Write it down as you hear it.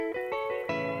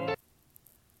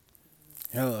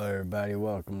Hello, everybody.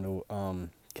 Welcome to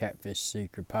Catfish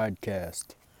Secret Podcast.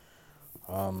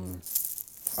 Um,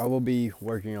 I will be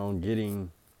working on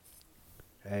getting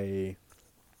a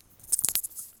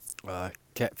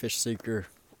Catfish Seeker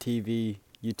TV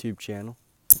YouTube channel,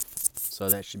 so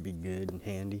that should be good and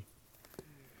handy.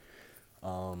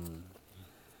 Um,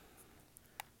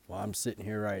 while I'm sitting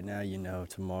here right now,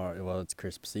 tomorrow, well, it's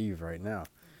Christmas Eve right now.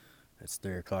 It's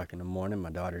 3 o'clock in the morning.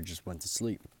 My daughter just went to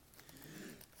sleep.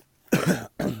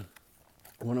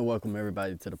 I want to welcome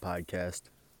everybody to the podcast.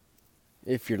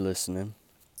 If you're listening,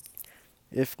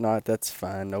 if not, that's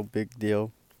fine. No big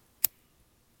deal.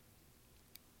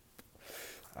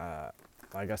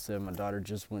 Like I said, my daughter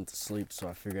just went to sleep, so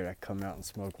I figured I'd come out and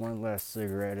smoke one last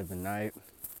cigarette of the night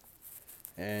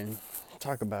and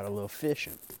talk about a little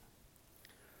fishing.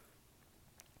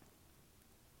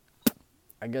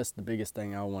 I guess the biggest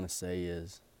thing I want to say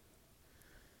is,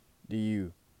 do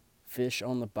you fish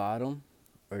on the bottom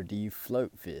or do you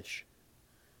float fish?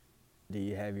 Do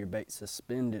you have your bait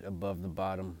suspended above the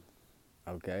bottom?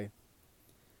 Okay.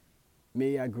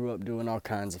 Me, I grew up doing all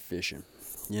kinds of fishing.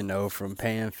 From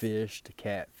panfish to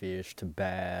catfish to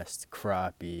bass to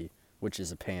crappie, which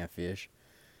is a panfish,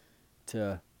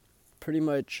 to pretty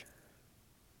much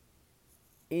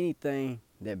anything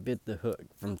that bit the hook,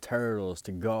 from turtles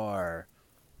to gar.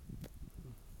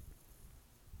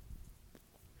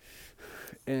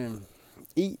 And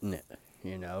eating it.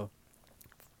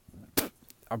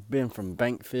 I've been from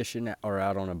bank fishing or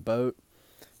out on a boat,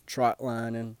 trot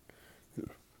lining,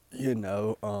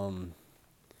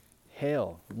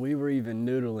 hell, we were even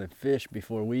noodling fish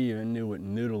before we even knew what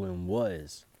noodling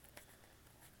was.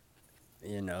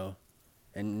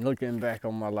 And looking back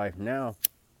on my life now,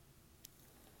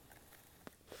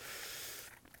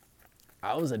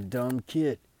 I was a dumb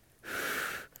kid.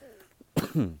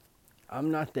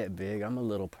 I'm not that big. I'm a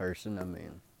little person.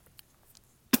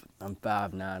 I'm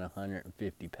 5'9",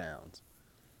 150 pounds.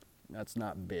 That's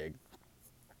not big.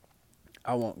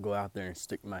 I won't go out there and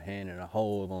stick my hand in a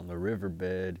hole on the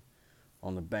riverbed,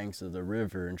 on the banks of the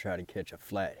river, and try to catch a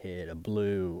flathead, a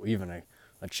blue, even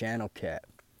a channel cat,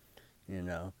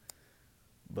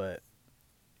 But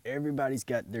everybody's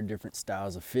got their different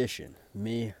styles of fishing.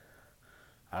 Me,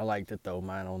 I like to throw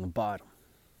mine on the bottom.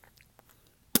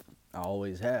 I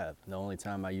always have. The only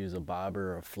time I use a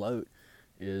bobber or a float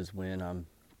is when I'm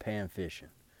pan fishing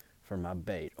for my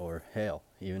bait, or hell,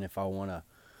 even if I want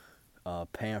to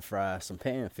pan fry some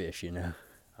panfish,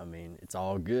 it's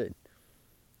all good.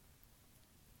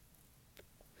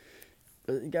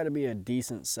 But it got to be a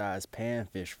decent sized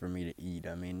panfish for me to eat.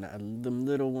 Them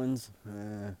little ones,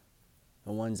 the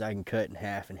ones I can cut in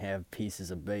half and have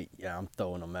pieces of bait, yeah, I'm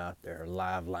throwing them out there,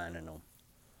 live lining them.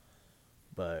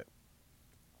 But,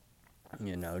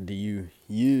 do you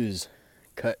use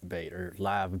cut bait or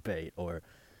live bait or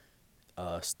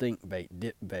stink bait,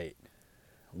 dip bait,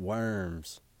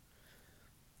 worms?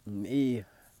 Me,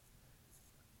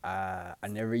 I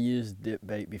never used dip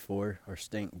bait before, or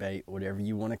stink bait, whatever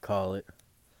you want to call it.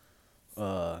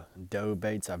 Dough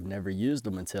baits, I've never used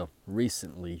them until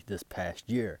recently, this past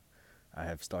year. I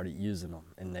have started using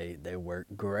them, and they work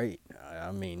great.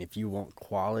 If you want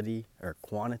quality or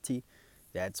quantity,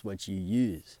 that's what you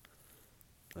use.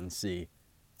 And see,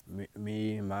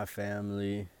 me and my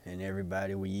family and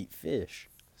everybody, we eat fish.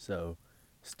 So,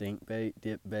 stink bait,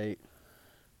 dip bait,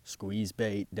 squeeze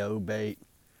bait, dough bait,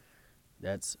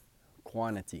 that's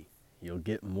quantity. You'll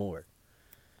get more.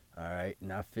 All right,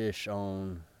 and I fish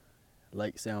on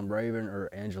Lake Sound Raven or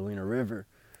Angelina River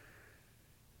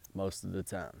most of the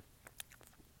time.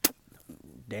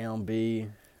 Down B,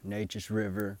 Nature's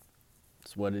River,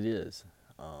 it's what it is.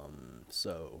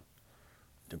 So,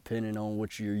 depending on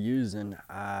what you're using,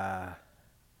 I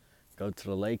go to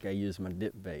the lake, I use my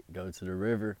dip bait. Go to the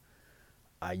river,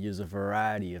 I use a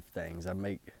variety of things.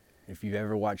 If you've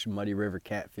ever watched Muddy River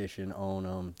Catfishing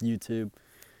on YouTube,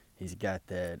 he's got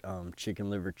that chicken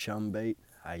liver chum bait.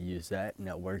 I use that, and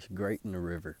that works great in the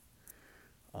river.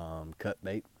 Cut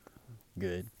bait,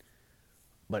 good.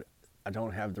 But I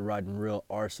don't have the rod and reel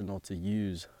arsenal to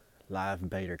use live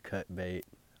bait or cut bait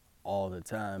all the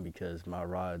time, because my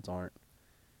rods aren't,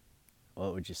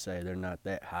 what would you say, they're not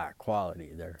that high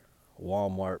quality. They're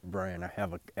Walmart brand. I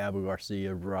have a Abu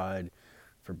Garcia rod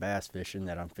for bass fishing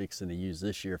that I'm fixing to use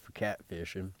this year for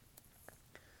catfishing.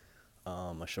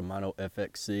 A Shimano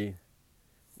FXC,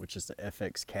 which is the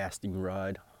FX casting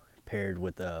rod, paired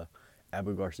with a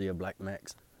Abu Garcia Black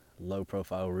Max low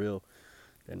profile reel.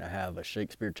 Then I have a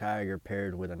Shakespeare Tiger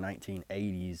paired with a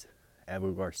 1980s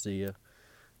Abu Garcia.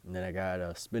 And then I got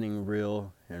a spinning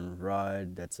reel and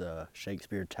rod that's a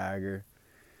Shakespeare Tiger.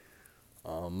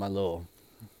 My little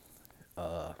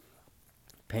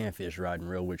panfish riding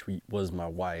reel, which was my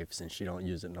wife's, and she don't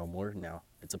use it no more now.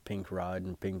 It's a pink rod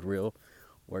and pink reel.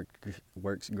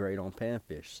 Works great on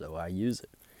panfish, so I use it.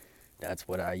 That's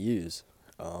what I use.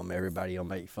 Everybody will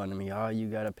make fun of me. Oh, you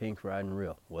got a pink riding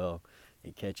reel. Well,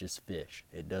 it catches fish.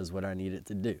 It does what I need it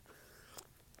to do.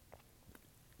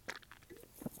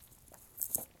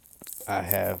 I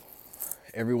have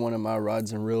every one of my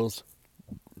rods and reels,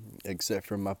 except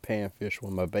for my panfish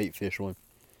one, my bait fish one.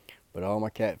 But all my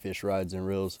catfish rods and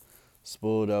reels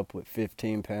spooled up with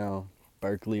 15-pound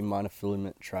Berkeley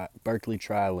monofilament, Berkeley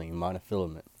trilene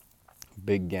monofilament.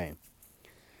 Big game.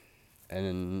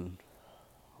 And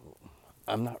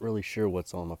I'm not really sure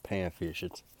what's on my panfish.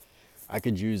 I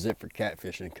could use it for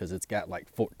catfishing because it's got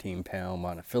like 14-pound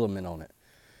monofilament on it.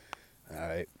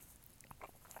 Alright.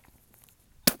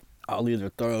 I'll either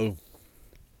throw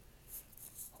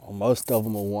on most of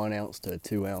them a 1 ounce to a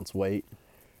 2 ounce weight.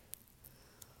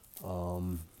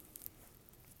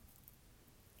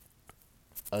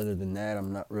 Other than that,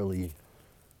 I'm not really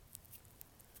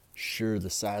sure the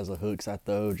size of hooks I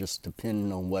throw, just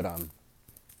depending on what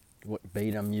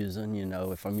bait I'm using. You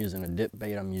know, if I'm using a dip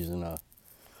bait, I'm using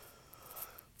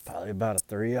probably about a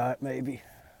 3/0 maybe.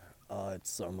 It's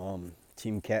some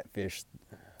Team Catfish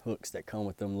hooks that come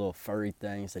with them little furry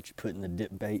things that you put in the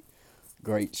dip bait.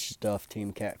 Great stuff.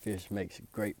 Team Catfish makes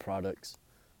great products.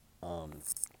 And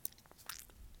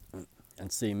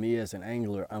see, me as an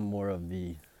angler, I'm more of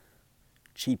the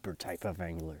cheaper type of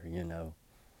angler, you know.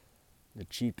 The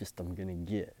cheapest I'm gonna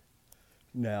get.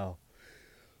 Now,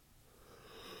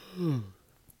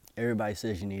 everybody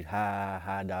says you need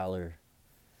high dollar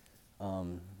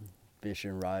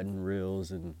fishing rod and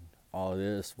reels and all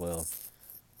this. Well,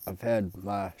 I've had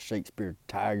my Shakespeare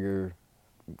Tiger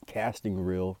casting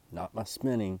reel, not my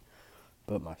spinning,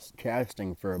 but my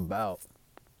casting for about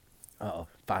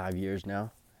 5 years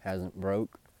now. Hasn't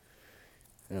broke.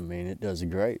 And I mean, it does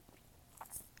great.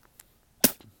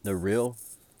 The reel,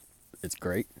 it's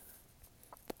great.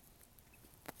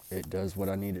 It does what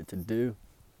I need it to do.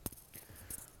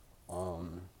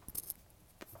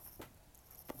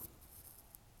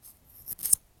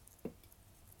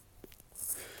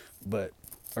 But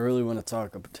I really want to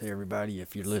talk up to everybody.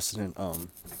 If you're listening,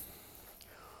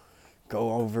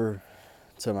 go over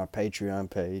to my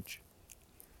Patreon page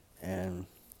and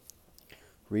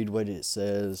read what it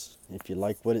says. If you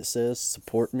like what it says,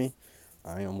 support me.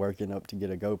 I am working up to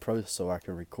get a GoPro so I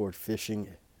can record fishing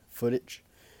footage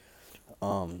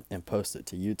and post it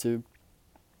to YouTube.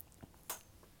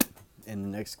 In the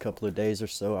next couple of days or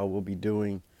so, I will be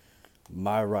doing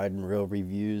my rod and reel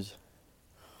reviews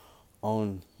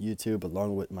on YouTube,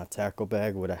 along with my tackle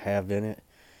bag, what I have in it,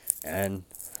 and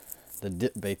the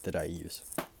dip bait that I use,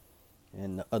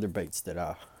 and the other baits that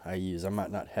I use. I might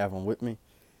not have them with me.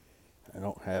 I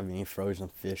don't have any frozen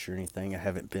fish or anything. I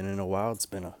haven't been in a while. It's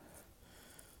been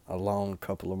a long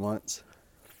couple of months,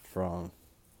 from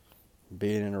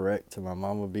being in a wreck to my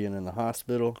mama being in the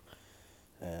hospital.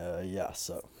 Yeah,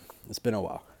 so it's been a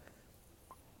while.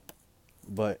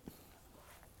 But,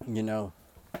 you know,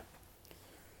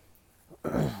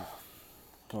 what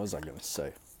was I going to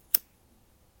say?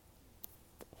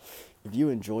 If you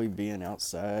enjoy being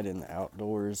outside in the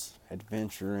outdoors,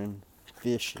 adventuring,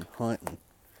 fishing, hunting,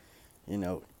 you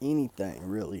know, anything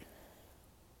really,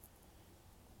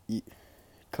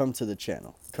 come to the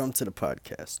channel, come to the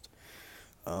podcast,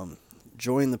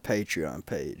 join the Patreon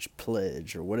page,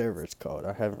 pledge, or whatever it's called.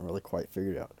 I haven't really quite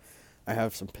figured out. I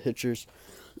have some pictures.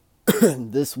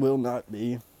 This will not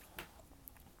be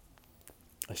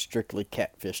a strictly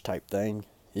catfish type thing.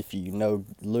 If you know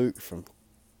Luke from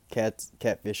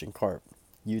Catfish and Carp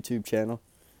YouTube channel,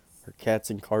 or Cats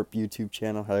and Carp YouTube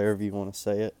channel, however you want to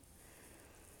say it,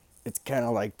 it's kind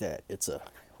of like that. It's a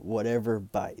whatever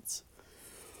bites.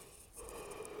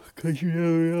 Cause you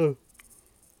never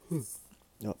know.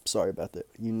 Oh, sorry about that.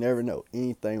 You never know.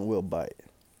 Anything will bite.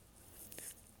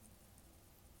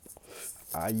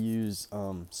 I use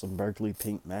some Berkeley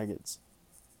pink maggots,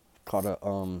 caught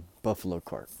a buffalo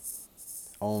carp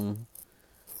on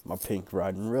my pink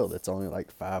rod and reel that's only like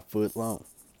 5 foot long.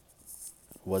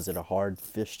 Was it a hard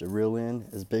fish to reel in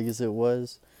as big as it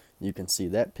was? You can see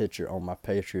that picture on my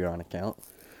Patreon account.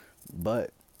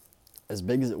 But as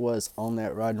big as it was on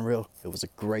that rod and reel, it was a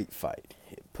great fight.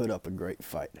 It put up a great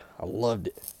fight. I loved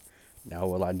it. Now,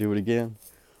 will I do it again?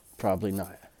 Probably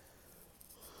not.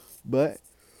 But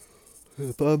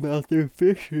if I'm out there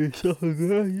fishing and something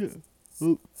grabs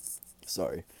it,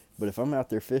 sorry. But if I'm out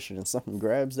there fishing and something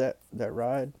grabs that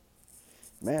rod,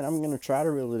 man, I'm going to try to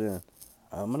reel it in.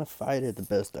 I'm going to fight it the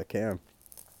best I can.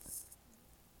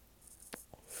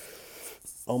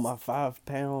 On my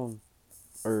 5-pound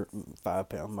or 5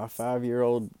 pound. My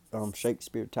 5-year-old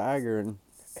Shakespeare Tiger and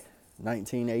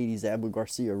 1980s Abu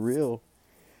Garcia reel,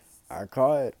 I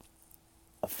caught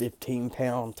a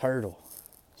 15-pound turtle.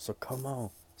 So come on,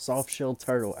 soft shell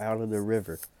turtle out of the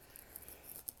river.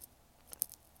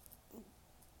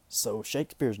 So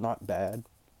Shakespeare's not bad,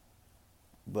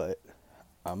 but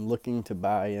I'm looking to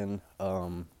buy in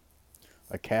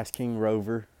a Cast King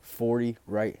Rover 40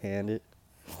 right-handed,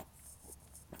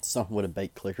 something with a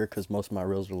bait clicker because most of my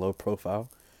reels are low profile,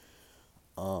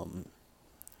 and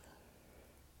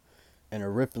a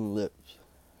Rippin'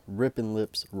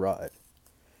 Lips rod.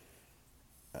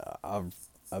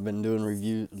 I've been doing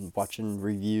reviews, watching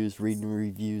reviews, reading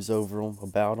reviews over them,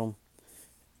 about them,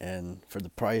 and for the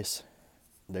price,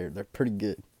 they're pretty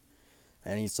good.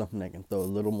 I need something that can throw a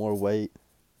little more weight,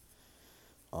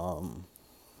 a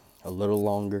little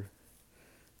longer,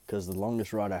 because the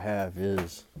longest rod I have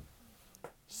is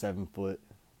 7 foot.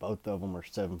 Both of them are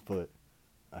 7 foot.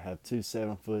 I have two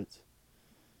 7 foots,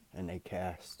 and they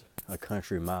cast a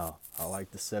country mile. I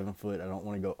like the 7 foot. I don't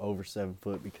want to go over 7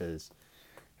 foot because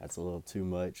that's a little too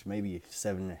much. Maybe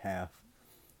 7.5.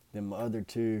 Then my other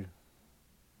two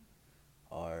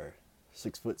are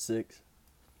 6'6".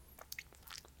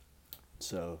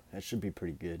 So that should be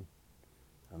pretty good.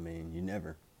 I mean, you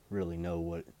never really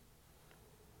know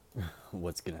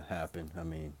what's gonna happen. I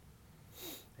mean,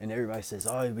 and everybody says,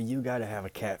 "Oh, but you gotta have a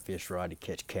catfish rod to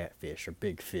catch catfish or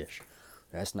big fish."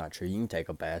 That's not true. You can take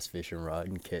a bass fishing rod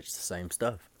and catch the same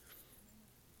stuff.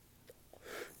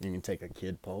 You can take a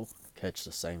kid pole, catch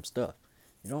the same stuff.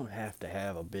 You don't have to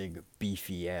have a big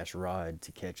beefy ass rod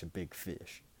to catch a big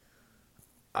fish.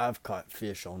 I've caught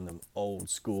fish on them old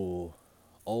school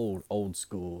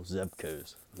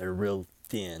Zebcos. They're real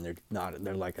thin.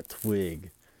 They're like a twig,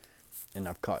 and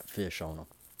I've caught fish on them,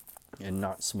 and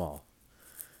not small.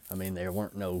 I mean, there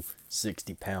weren't no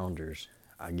 60 pounders.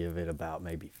 I give it about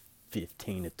maybe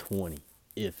 15 to 20,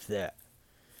 if that.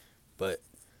 But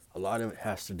a lot of it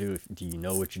has to do with, do you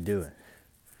know what you're doing?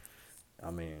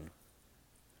 I mean,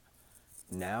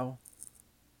 now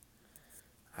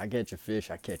I catch a fish,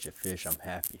 I'm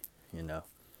happy, you know.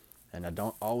 And I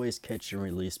don't always catch and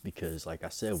release because, like I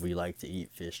said, we like to eat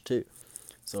fish too.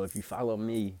 So if you follow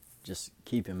me, just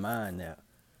keep in mind that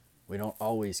we don't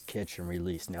always catch and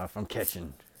release. Now, if I'm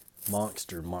catching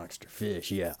monster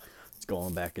fish, yeah, it's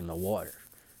going back in the water.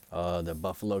 The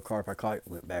buffalo carp I caught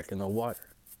went back in the water.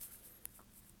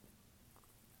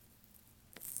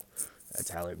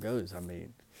 That's how it goes. I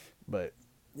mean, but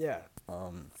yeah,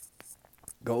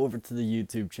 go over to the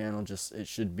YouTube channel. It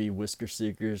should be Whisker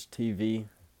Seekers TV.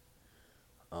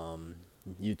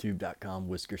 YouTube.com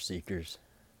Whisker Seekers,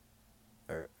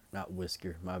 or not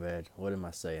Whisker, my bad. What am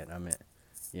I saying? I'm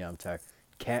tired.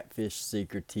 Catfish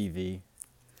Seeker TV,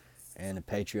 and the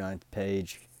Patreon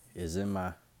page is in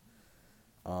my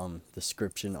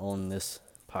description on this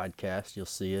podcast. You'll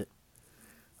see it.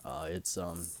 It's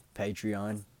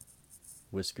Patreon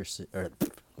Whisker or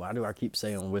why do I keep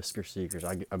saying Whisker Seekers?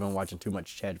 I've been watching too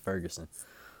much Chad Ferguson.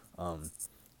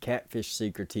 Catfish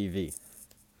Seeker TV.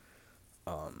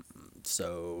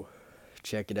 So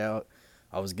check it out.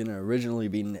 I was gonna originally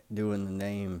be doing the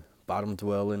name Bottom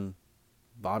Dwellers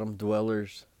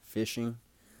Fishing,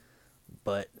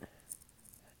 but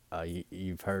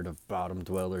you've heard of Bottom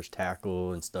Dwellers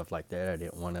Tackle and stuff like that. I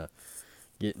didn't want to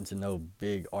get into no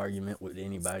big argument with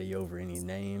anybody over any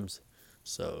names,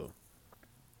 so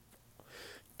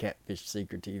Catfish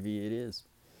Seeker TV it is.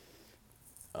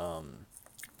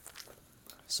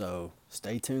 So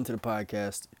stay tuned to the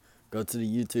podcast. Go to the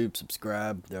YouTube,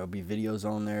 subscribe. There'll be videos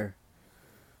on there.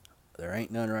 There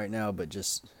ain't none right now, but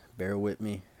just bear with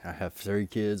me. I have 3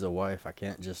 kids, a wife. I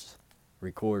can't just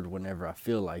record whenever I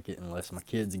feel like it unless my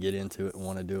kids get into it and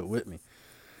want to do it with me.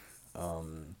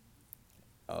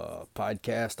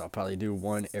 Podcast, I'll probably do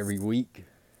one every week.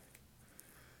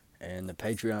 And the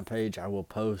Patreon page, I will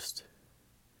post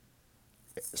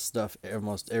stuff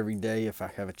almost every day if I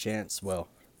have a chance. Well,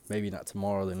 maybe not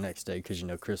tomorrow, the next day, because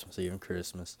Christmas Eve and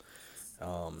Christmas.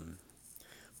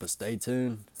 But stay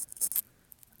tuned.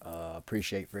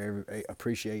 Appreciate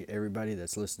everybody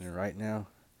that's listening right now.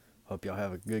 Hope y'all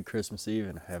have a good Christmas Eve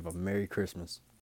and have a Merry Christmas.